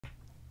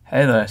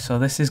Hey there, so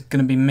this is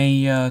going to be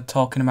me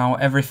talking about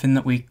everything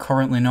that we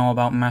currently know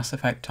about Mass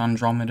Effect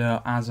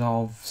Andromeda as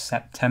of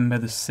September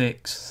the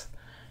 6th,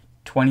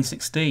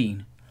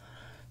 2016.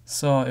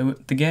 So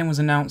the game was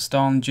announced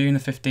on June the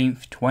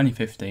 15th,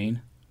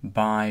 2015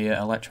 by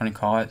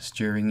Electronic Arts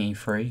during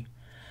E3.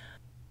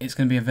 It's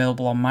going to be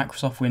available on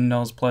Microsoft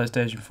Windows,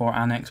 PlayStation 4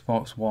 and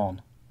Xbox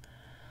One.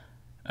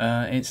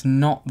 It's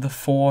not the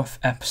fourth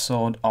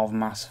episode of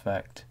Mass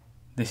Effect.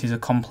 This is a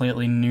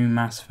completely new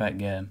Mass Effect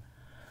game.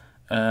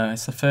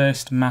 It's the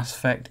first Mass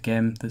Effect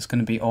game that's going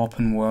to be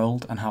open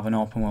world and have an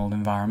open world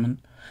environment,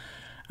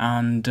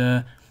 and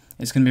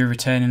it's going to be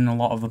retaining a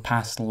lot of the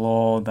past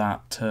lore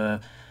that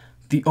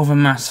the other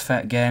Mass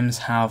Effect games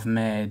have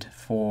made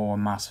for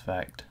Mass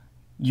Effect.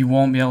 You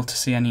won't be able to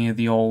see any of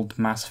the old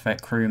Mass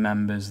Effect crew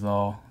members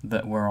though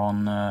that were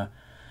on the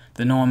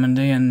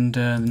Normandy and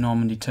the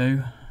Normandy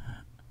 2.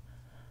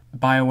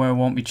 BioWare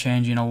won't be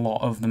changing a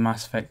lot of the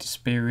Mass Effect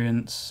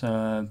experience.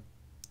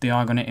 They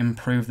are going to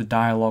improve the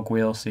dialogue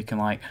wheel so you can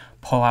like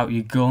pull out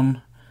your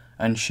gun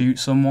and shoot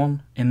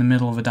someone in the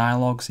middle of a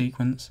dialogue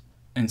sequence.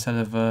 Instead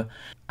of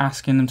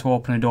asking them to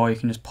open a door, you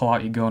can just pull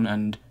out your gun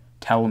and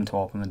tell them to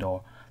open the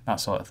door.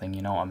 That sort of thing,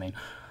 you know what I mean.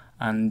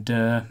 And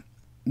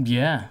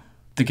yeah,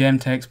 the game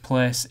takes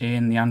place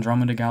in the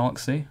Andromeda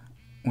galaxy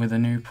with a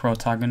new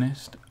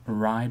protagonist,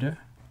 Ryder.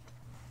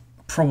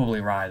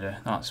 Probably Ryder,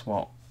 that's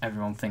what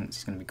everyone thinks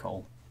he's going to be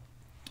called.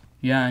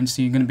 Yeah, and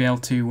so you're going to be able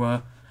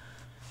to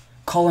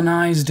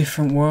colonize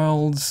different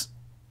worlds,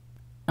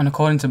 and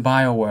according to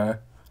BioWare,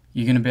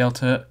 you're going to be able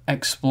to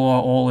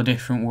explore all the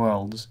different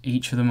worlds.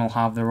 Each of them will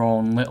have their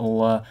own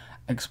little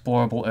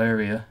explorable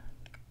area,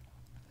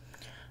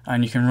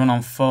 and you can run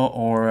on foot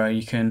or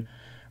you can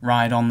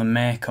ride on the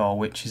Mako,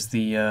 which is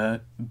the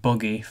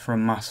buggy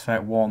from Mass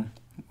Effect 1,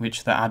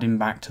 which they're adding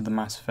back to the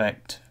Mass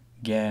Effect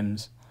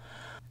games.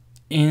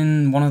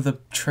 In one of the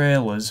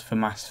trailers for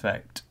Mass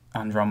Effect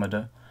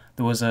Andromeda,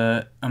 there was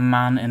a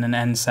man in an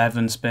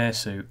N7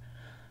 spacesuit.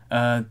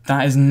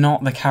 That is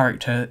not the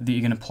character that you're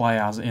going to play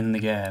as in the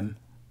game.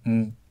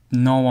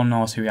 No one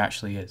knows who he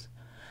actually is.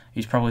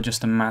 He's probably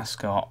just a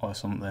mascot or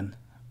something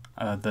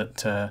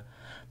that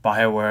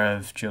BioWare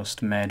have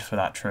just made for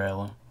that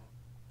trailer.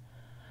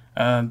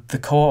 The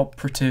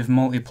cooperative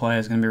multiplayer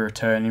is going to be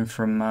returning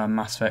from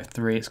Mass Effect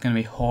 3. It's going to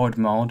be Horde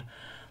mode.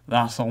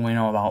 That's all we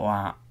know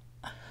about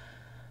that.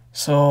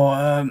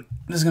 So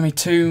there's going to be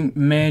two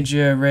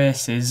major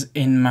races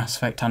in Mass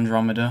Effect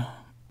Andromeda.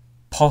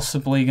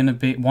 Possibly going to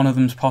be, one of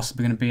them's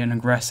possibly going to be an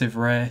aggressive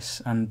race,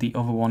 and the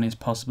other one is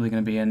possibly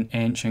going to be an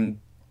ancient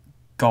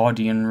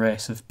Guardian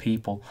race of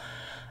people.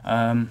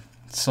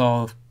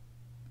 So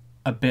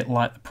a bit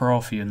like the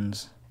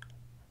Protheans.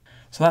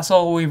 So that's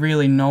all we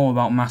really know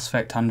about Mass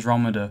Effect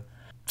Andromeda.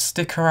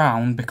 Stick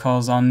around,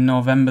 because on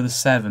November the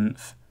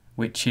 7th,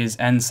 which is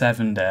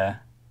N7 Day,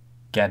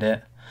 get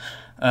it?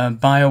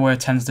 BioWare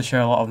tends to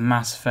share a lot of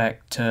Mass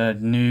Effect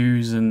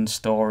news and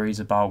stories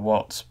about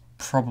what's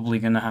probably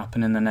going to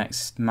happen in the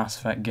next Mass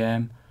Effect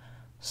game.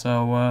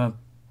 So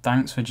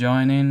thanks for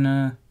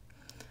joining.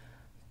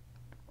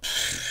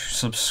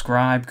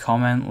 Subscribe,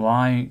 comment,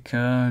 like,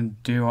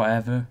 do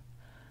whatever.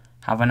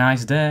 Have a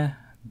nice day.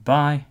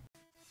 Bye.